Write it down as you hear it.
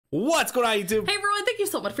What's going on, YouTube? Hey everyone, thank you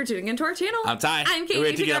so much for tuning into our channel. I'm Ty. I'm Katie.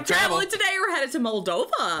 We're taking up travel. And today we're headed to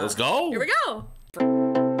Moldova. Let's go. Here we go.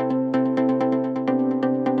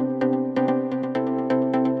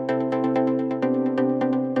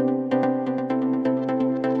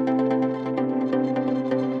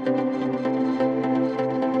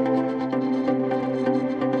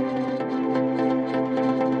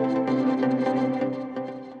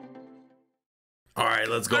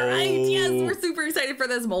 Let's go. All right, yes, we're super excited for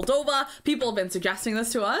this. Moldova. People have been suggesting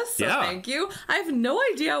this to us, so thank you. I have no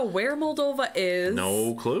idea where Moldova is.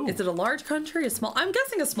 No clue. Is it a large country? A small? I'm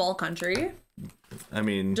guessing a small country. I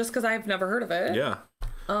mean, just because I've never heard of it. Yeah.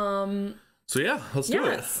 So yeah, let's do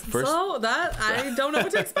it. First, so that I don't know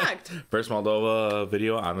what to expect. First Moldova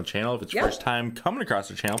video on the channel. If it's your first time coming across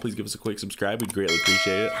the channel, please give us a quick subscribe. We'd greatly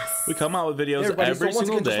appreciate it. Yes. We come out with videos every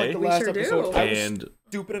single day. We sure do. And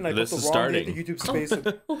stupid and I this put is the wrong starting. date in the YouTube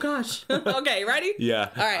space. Oh gosh. Okay, ready? Yeah.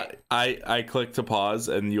 All right. I clicked to pause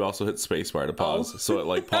and you also hit spacebar to pause. So it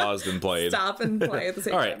like paused and played. Stop and play at the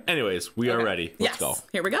same time. All right. Anyways, we are ready. Let's go.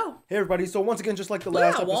 Here we go. Hey everybody. So once again, just like the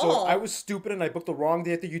last episode, I was stupid and I booked the wrong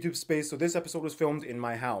day at the YouTube space. So this episode was filmed in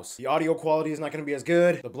my house. The audio quality is not going to be as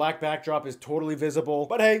good. The black backdrop is totally visible.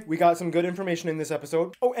 But hey, we got some good information in this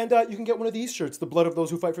episode. Oh, and you can get one of these shirts, The Blood of Those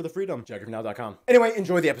Who Fight for the Freedom. JaggerNow.com. Anyway,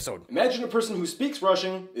 enjoy the episode. Imagine a person who speaks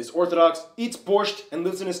Russian, is Orthodox, eats borscht, and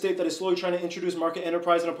lives in a state that is slowly trying to introduce market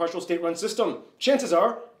enterprise in a partial state-run system. Chances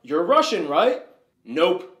are, you're Russian, right?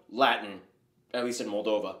 Nope, Latin. At least in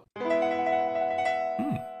Moldova.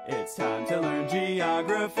 It's time to learn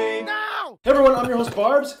geography now! Hey everyone, I'm your host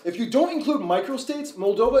Barbs. If you don't include microstates,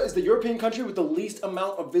 Moldova is the European country with the least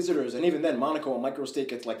amount of visitors. And even then, Monaco, a microstate,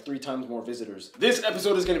 gets like 3 times more visitors. This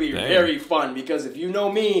episode is going to be very fun because if you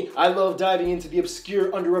know me, I love diving into the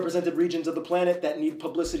obscure, underrepresented regions of the planet that need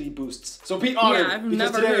publicity boosts. So be honored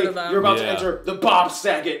because today you're about to enter the Bob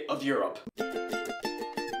Saget of Europe.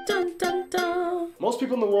 Dun, dun, dun. Most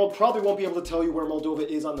people in the world probably won't be able to tell you where Moldova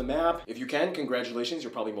is on the map. If you can, congratulations,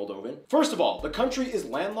 you're probably Moldovan. First of all, the country is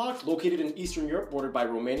landlocked, located in Eastern Europe, bordered by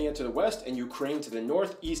Romania to the west and Ukraine to the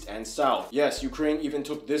north, east, and south. Yes, Ukraine even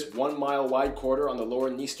took this 1 mile wide corridor on the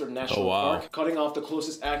lower Dniester National Park, cutting off the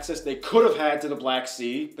closest access they could have had to the Black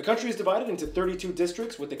Sea. The country is divided into 32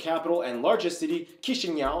 districts, with the capital and largest city,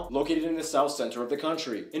 Chisinau, located in the south center of the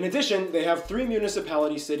country. In addition, they have 3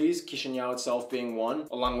 municipality cities, Chisinau itself being one,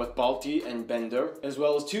 along with Balti and Bender, as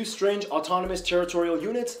well as 2 strange autonomous territorial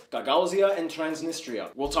units, Gagauzia and Transnistria.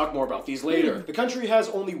 We'll talk more about these later. The country has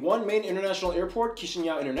only 1 main international airport,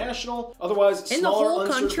 Chisinau International. Otherwise, smaller,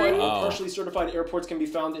 uncertified, or partially certified airports can be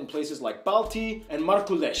found in places like Balti and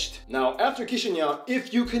Markulești. Now, after Chisinau,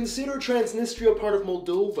 if you consider Transnistria part of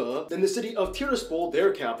Moldova, then the city of Tiraspol,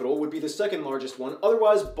 their capital, would be the 2nd largest one.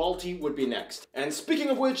 Otherwise, Balti would be next. And speaking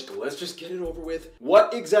of which, let's just get it over with.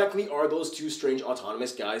 What exactly are those 2 strange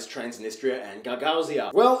autonomous guys, Transnistria and Gagauzia?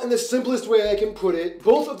 Well, in the simplest way I can put it,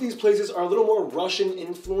 both of these places are a little more Russian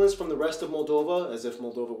influenced from the rest of Moldova, as if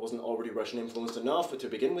Moldova wasn't already Russian influenced enough to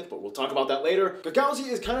begin with, but we'll talk about that later. Gagauzia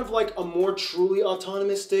is kind of like a more truly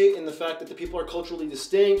autonomous state in the fact that the people are culturally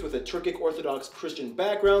distinct with a Turkic Orthodox Christian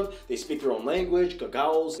background. They speak their own language,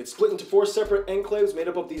 Gagauz. It's split into 4 separate enclaves made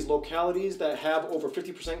up of these localities that have over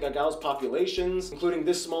 50% Gagauz populations, including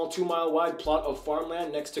this small 2-mile wide plot of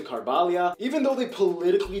farmland next to Karbalia. Even though they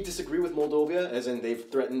politically disagree with Moldova, as in they've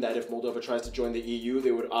threatened that if Moldova tries to join the EU,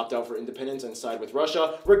 they would opt out for independence and side with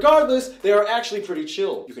Russia. Regardless, they are actually pretty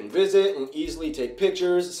chill. You can visit and easily take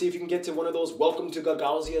pictures, see if you can get to one of those welcome to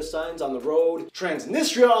Gagauzia signs on the road.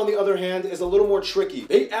 Transnistria, on the other hand, is a little more tricky.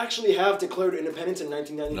 They actually have declared independence in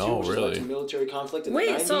 1992, which led to military conflict in the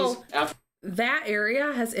 90s. So that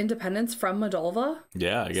area has independence from Moldova?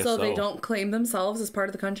 Yeah, I guess so. So they don't claim themselves as part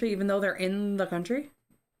of the country, even though they're in the country?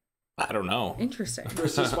 I don't know. Interesting. After a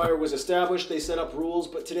ceasefire was established, they set up rules,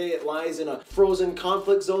 but today it lies in a frozen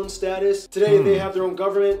conflict zone status. Today they have their own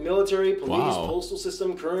government, military, police, postal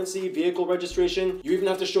system, currency, vehicle registration. You even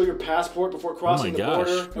have to show your passport before crossing the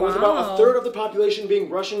border. And with about 1/3 of the population being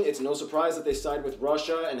Russian, it's no surprise that they side with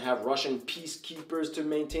Russia and have Russian peacekeepers to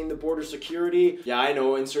maintain the border security. Yeah, I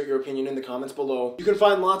know, insert your opinion in the comments below. You can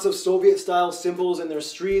find lots of Soviet-style symbols in their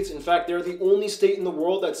streets. In fact, they're the only state in the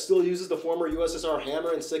world that still uses the former USSR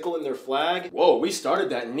hammer and sickle in their their flag. Whoa, we started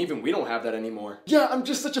that and even we don't have that anymore. Yeah, I'm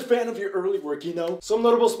just such a fan of your early work, you know? Some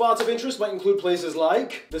notable spots of interest might include places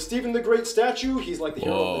like the Stephen the Great statue, he's like the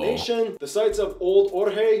hero of the nation, the sites of Old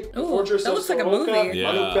Orhe, the fortress of Soroka,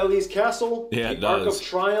 Manu Peli's castle, the Arc of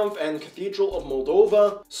Triumph and Cathedral of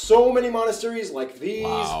Moldova. So many monasteries like these,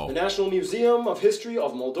 the National Museum of History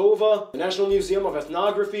of Moldova, the National Museum of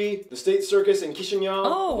Ethnography, the State Circus in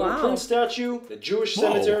Chisinau, the Prince statue, the Jewish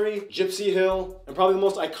cemetery, Gypsy Hill, and probably the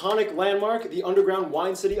most iconic landmark, the underground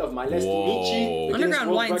wine city of Milesti, the Guinness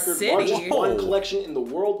World Record largest wine collection in the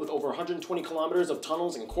world with over 120 kilometers of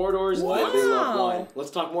tunnels and corridors. Wow. They love wine.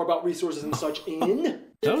 Let's talk more about resources and such in...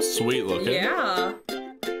 That was sweet looking. Yeah.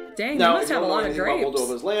 Dang, now, you must have a lot of grapes. About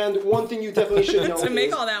Moldova's land, one thing you definitely should know to make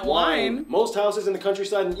is all that wine. Most houses in the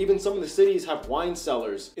countryside and even some of the cities have wine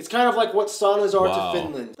cellars. It's kind of like what saunas are to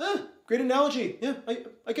Finland. Great analogy. Yeah,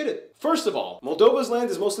 I get it. First of all, Moldova's land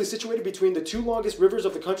is mostly situated between the two longest rivers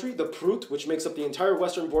of the country, the Prut, which makes up the entire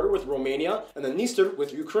western border with Romania, and the Dniester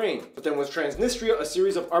with Ukraine. But then with Transnistria, a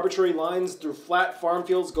series of arbitrary lines through flat farm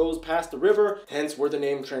fields goes past the river, hence where the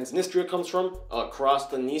name Transnistria comes from, across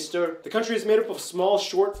the Dniester. The country is made up of small,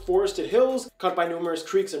 short, forested hills, cut by numerous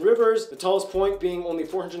creeks and rivers, the tallest point being only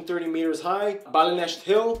 430 meters high, Balinești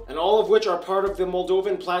Hill, and all of which are part of the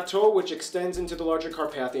Moldovan Plateau, which extends into the larger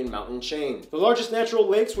Carpathian mountain chain. The largest natural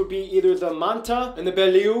lakes would be either the Manta and the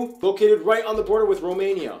Beliu, located right on the border with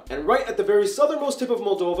Romania. And right at the very southernmost tip of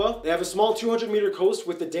Moldova, they have a small 200-meter coast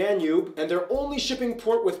with the Danube, and their only shipping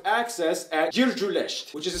port with access at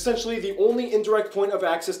Giurgiulești, which is essentially the only indirect point of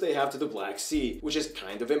access they have to the Black Sea, which is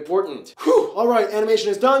kind of important. Whew! Alright, animation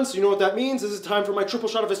is done, so you know what that means. This is time for my triple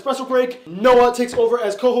shot of espresso break. Noah takes over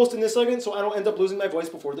as co-host in this segment, so I don't end up losing my voice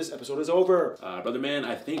before this episode is over. Brother man,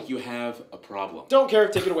 I think you have a problem. Don't care,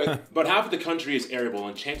 take it away. But half of the country is arable,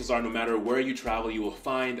 and chances are no matter where you travel, you will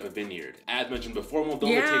find a vineyard. As mentioned before,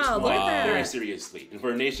 Moldova takes wine very seriously. And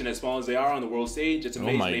for a nation as small as they are on the world stage, it's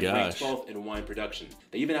amazing they rank 12th in wine production.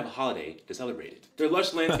 They even have a holiday to celebrate it. Their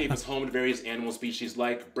lush landscape is home to various animal species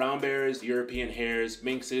like brown bears, European hares,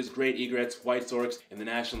 minxes, great egrets, white storks, and the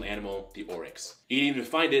national animal, the oryx. You can even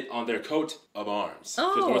find it on their coat of arms.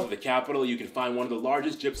 Just north of the capital, you can find one of the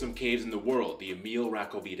largest gypsum caves in the world, the Emil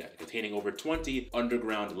Rakovita, containing over 20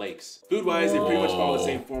 underground lakes. Food-wise, they pretty much follow the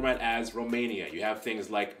same format as Romania. You have things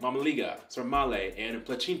like mamaliga, sarmale, and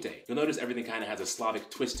placinte. You'll notice everything kind of has a Slavic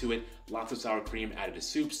twist to it, lots of sour cream added to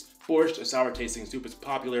soups. Borscht, a sour-tasting soup, is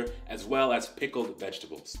popular, as well as pickled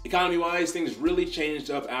vegetables. Economy-wise, things really changed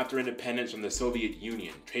up after independence from the Soviet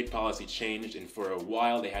Union. Trade policy changed, and for a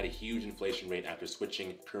while they had a huge inflation rate after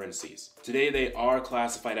switching currencies. Today, they are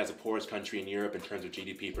classified as the poorest country in Europe in terms of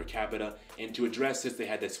GDP per capita, and to address this, they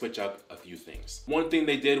had to switch up a few things. One thing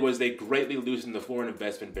they did was they greatly loosened the foreign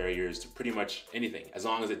investment barriers to pretty much anything, as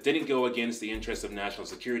long as it didn't go against the interests of national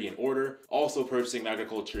security and order. Also, purchasing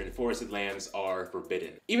agriculture in forested lands are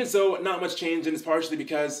forbidden. Even so, not much change, and it's partially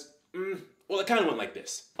because, well, it kind of went like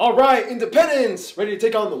this. Alright, independence! Ready to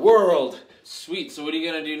take on the world! Sweet, so what are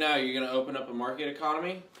you gonna do now? You're gonna open up a market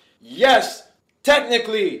economy? Yes!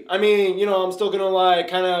 Technically! I mean, you know, I'm still gonna like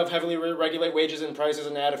kind of heavily regulate wages and prices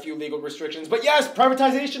and add a few legal restrictions, but yes,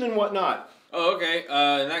 privatization and whatnot. Oh, okay.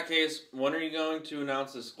 In that case, when are you going to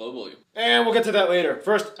announce this globally? And we'll get to that later.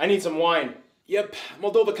 First, I need some wine. Yep,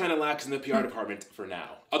 Moldova kind of lacks in the PR department for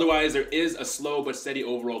now. Otherwise, there is a slow but steady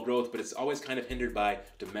overall growth, but it's always kind of hindered by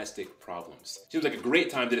domestic problems. Seems like a great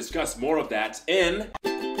time to discuss more of that in...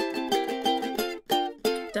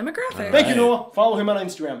 Demographics. Thank you, Noah. Follow him on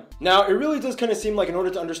Instagram. Now, it really does kind of seem like in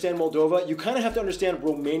order to understand Moldova, you kind of have to understand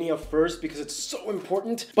Romania first because it's so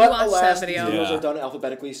important. But alas, these videos are done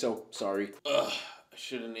alphabetically, so sorry. Ugh, I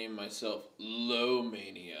should have named myself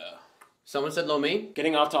Lomania. Someone said Lomain?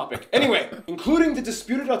 Getting off topic. Anyway, including the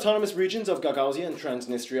disputed autonomous regions of Gagauzia and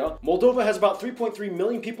Transnistria, Moldova has about 3.3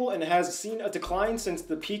 million people and has seen a decline since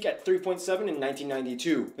the peak at 3.7 in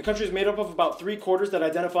 1992. The country is made up of about 3/4 that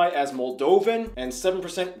identify as Moldovan and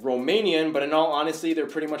 7% Romanian, but in all honesty, they're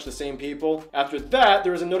pretty much the same people. After that,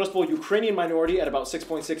 there is a noticeable Ukrainian minority at about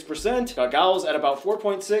 6.6%, Gagauz at about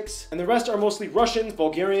 4.6%, and the rest are mostly Russians,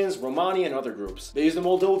 Bulgarians, Romani, and other groups. They use the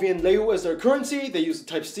Moldovan leu as their currency, they use the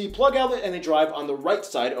Type-C plug outlet, and they drive on the right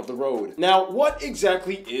side of the road. Now, what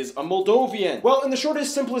exactly is a Moldovan? Well, in the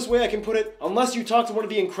shortest, simplest way I can put it, unless you talk to one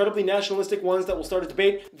of the incredibly nationalistic ones that will start a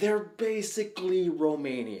debate, they're basically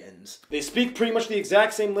Romanians. They speak pretty much the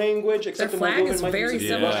exact same language, except the Moldovan might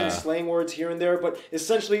use Russian slang words here and there, but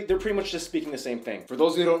essentially, they're pretty much just speaking the same thing. For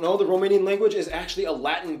those who don't know, the Romanian language is actually a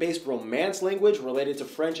Latin-based Romance language related to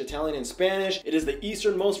French, Italian, and Spanish. It is the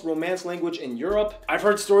easternmost Romance language in Europe. I've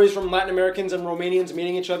heard stories from Latin Americans and Romanians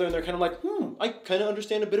meeting each other, and they're kind of like, I kind of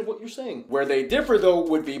understand a bit of what you're saying. Where they differ, though,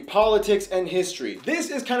 would be politics and history.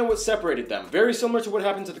 This is kind of what separated them. Very similar to what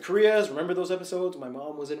happened to the Koreas. Remember those episodes? My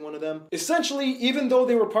mom was in one of them. Essentially, even though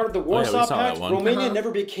they were part of the Warsaw Pact, Romania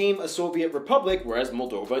never became a Soviet republic, whereas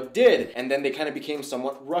Moldova did. And then they kind of became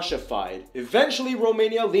somewhat Russified. Eventually,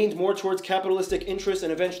 Romania leaned more towards capitalistic interests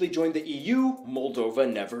and eventually joined the EU. Moldova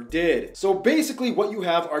never did. So basically, what you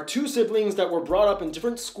have are two siblings that were brought up in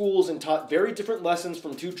different schools and taught very different lessons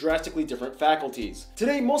from two drastically different faculties.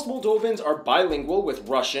 Today, most Moldovans are bilingual with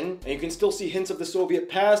Russian, and you can still see hints of the Soviet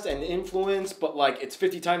past and influence, but like it's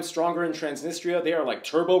 50 times stronger in Transnistria. They are like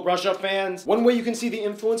turbo Russia fans. One way you can see the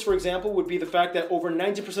influence, for example, would be the fact that over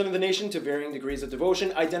 90% of the nation, to varying degrees of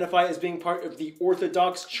devotion, identify as being part of the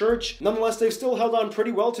Orthodox Church. Nonetheless, they've still held on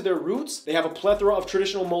pretty well to their roots. They have a plethora of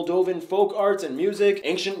traditional Moldovan folk arts and music,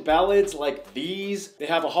 ancient ballads like these. They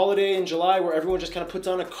have a holiday in July where everyone just kind of puts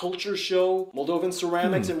on a culture show. Moldovan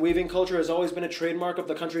ceramics and weaving culture has always been a trademark of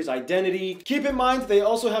the country's identity. Keep in mind, they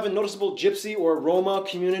also have a noticeable Gypsy or Roma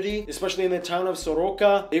community, especially in the town of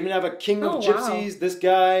Soroka. They even have a king of gypsies. This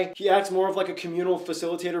guy, he acts more of like a communal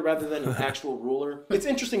facilitator rather than an actual ruler. It's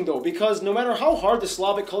interesting though, because no matter how hard the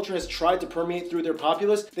Slavic culture has tried to permeate through their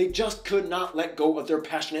populace, they just could not let go of their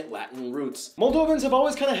passionate Latin roots. Moldovans have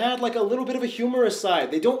always kind of had like a little bit of a humorous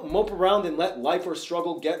side. They don't mope around and let life or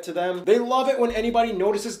struggle get to them. They love it when anybody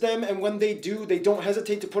notices them, and when they do, they don't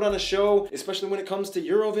hesitate to put on a show, especially when it comes to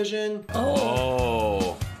Eurovision.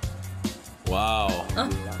 Oh. Wow.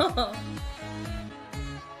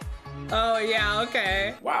 Oh, yeah,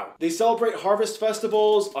 okay. Wow. They celebrate harvest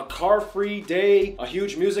festivals, a car-free day, a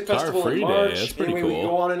huge music festival in March. That's pretty anyway, cool. we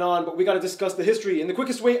go on and on, but we gotta discuss the history. In the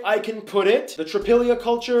quickest way I can put it, the Tripilia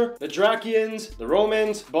culture, the Drakians, the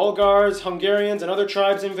Romans, Bulgars, Hungarians, and other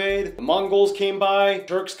tribes invade. The Mongols came by,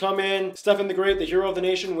 Turks come in, Stefan the Great, the hero of the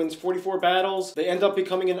nation, wins 44 battles. They end up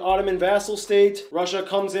becoming an Ottoman vassal state. Russia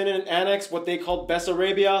comes in and annexed what they called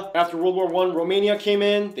Bessarabia. After World War I, Romania came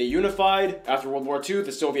in, they unified. After World War II,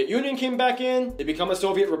 the Soviet Union came back in, they become a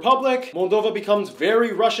Soviet republic. Moldova becomes very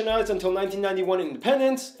Russianized until 1991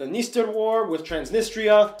 independence. The Dniester War with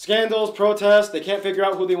Transnistria, scandals, protests, they can't figure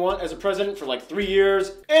out who they want as a president for like 3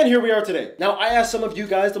 years, and here we are today. Now, I asked some of you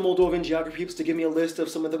guys, the Moldovan geography peeps, to give me a list of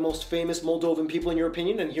some of the most famous Moldovan people in your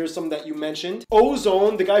opinion, and here's some that you mentioned.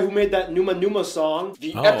 Ozone, the guy who made that Numa Numa song,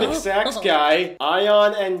 the Epic Sax guy,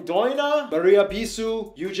 Ion Andoina, Maria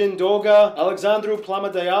Bisu, Eugen Doga, Alexandru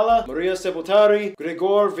Plamadayala, Maria Sebutari,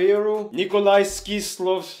 Gregor Veru, Nikolai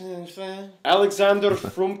Skislov, Alexander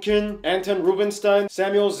Frumkin, Anton Rubinstein,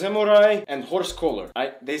 Samuel Zemurai, and Horst Kohler.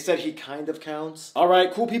 They said he kind of counts.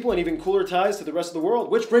 Alright, cool people and even cooler ties to the rest of the world,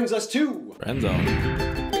 which brings us to... Friend zone.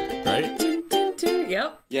 Right?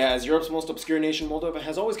 Yep. Yeah, as Europe's most obscure nation, Moldova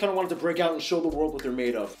has always kind of wanted to break out and show the world what they're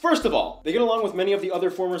made of. First of all, they get along with many of the other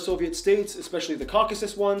former Soviet states, especially the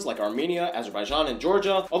Caucasus ones, like Armenia, Azerbaijan, and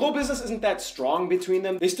Georgia. Although business isn't that strong between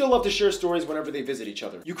them, they still love to share stories whenever they visit each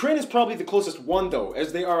other. Ukraine is probably the closest one, though,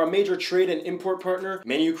 as they are a major trade and import partner.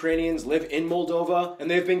 Many Ukrainians live in Moldova, and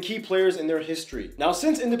they've been key players in their history. Now,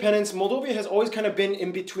 since independence, Moldova has always kind of been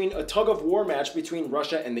in between a tug-of-war match between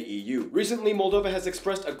Russia and the EU. Recently, Moldova has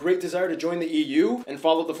expressed a great desire to join the EU and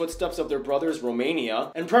follow the footsteps of their brothers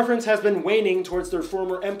Romania, and preference has been waning towards their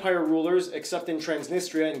former empire rulers, except in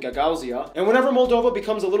Transnistria and Gagauzia. And whenever Moldova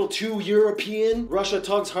becomes a little too European, Russia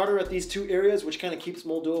tugs harder at these two areas, which kind of keeps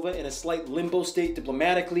Moldova in a slight limbo state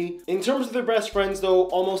diplomatically. In terms of their best friends, though,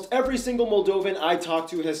 almost every single Moldovan I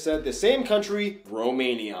talked to has said the same country,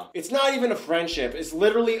 Romania. It's not even a friendship, it's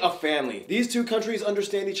literally a family. These two countries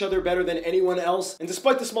understand each other better than anyone else, and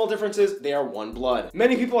despite the small differences, they are one blood.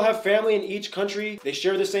 Many people have family in each country, they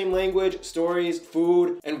share the same language, stories,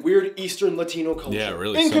 food, and weird Eastern Latino culture. Yeah,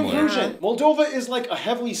 really In similar. conclusion, Moldova is like a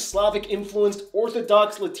heavily Slavic-influenced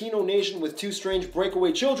Orthodox Latino nation with two strange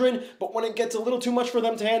breakaway children, but when it gets a little too much for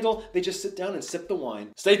them to handle, they just sit down and sip the wine.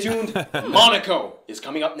 Stay tuned, Monaco is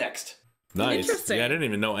coming up next. Nice. Interesting. Yeah, I didn't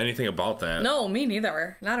even know anything about that. No, me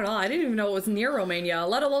neither. Not at all. I didn't even know it was near Romania,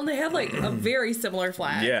 let alone they had like a very similar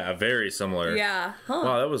flag. Yeah, very similar. Yeah. Huh.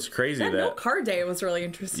 Wow, that was crazy. That milk card day was really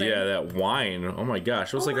interesting. Yeah, that wine. Oh my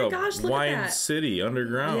gosh, it was like a wine city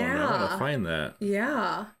underground. Yeah. I want to find that.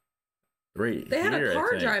 Yeah. Right. They had a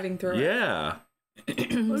car driving through it. Yeah.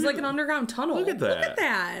 It was like an underground tunnel. Look at that. Look at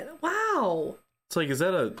that. Wow. It's like, is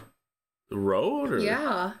that a road or?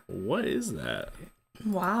 Yeah. What is that?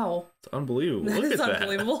 Wow. It's unbelievable. That Look is at that.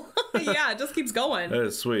 unbelievable. Yeah, it just keeps going. That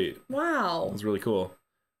is sweet. Wow. That's really cool.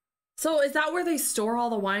 So is that where they store all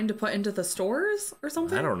the wine to put into the stores or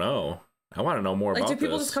something? I don't know. I want to know more like, about this. do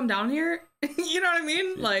people just come down here? You know what I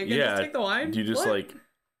mean? Like, and just take the wine? Do you just like,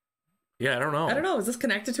 Yeah, I don't know. I don't know. Is this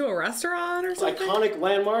connected to a restaurant or something? Iconic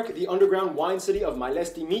landmark, the underground wine city of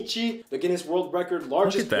Milestimici, the Guinness World Record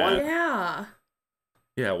largest wine. Yeah.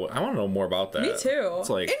 Yeah, well, I want to know more about that. Me too. It's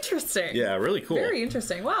like interesting. Yeah, really cool. Very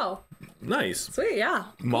interesting. Wow. Nice. Sweet, yeah.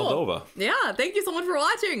 Moldova. Cool. Yeah, thank you so much for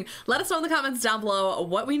watching. Let us know in the comments down below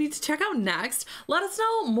what we need to check out next. Let us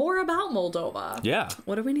know more about Moldova. Yeah.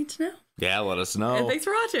 What do we need to know? Yeah, let us know. And thanks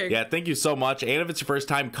for watching. Yeah, thank you so much. And if it's your first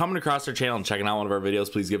time coming across our channel and checking out one of our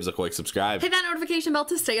videos, please give us a quick subscribe. Hit that notification bell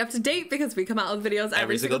to stay up to date because we come out with videos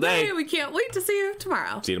every single day. We can't wait to see you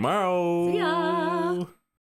tomorrow. See you tomorrow. See ya.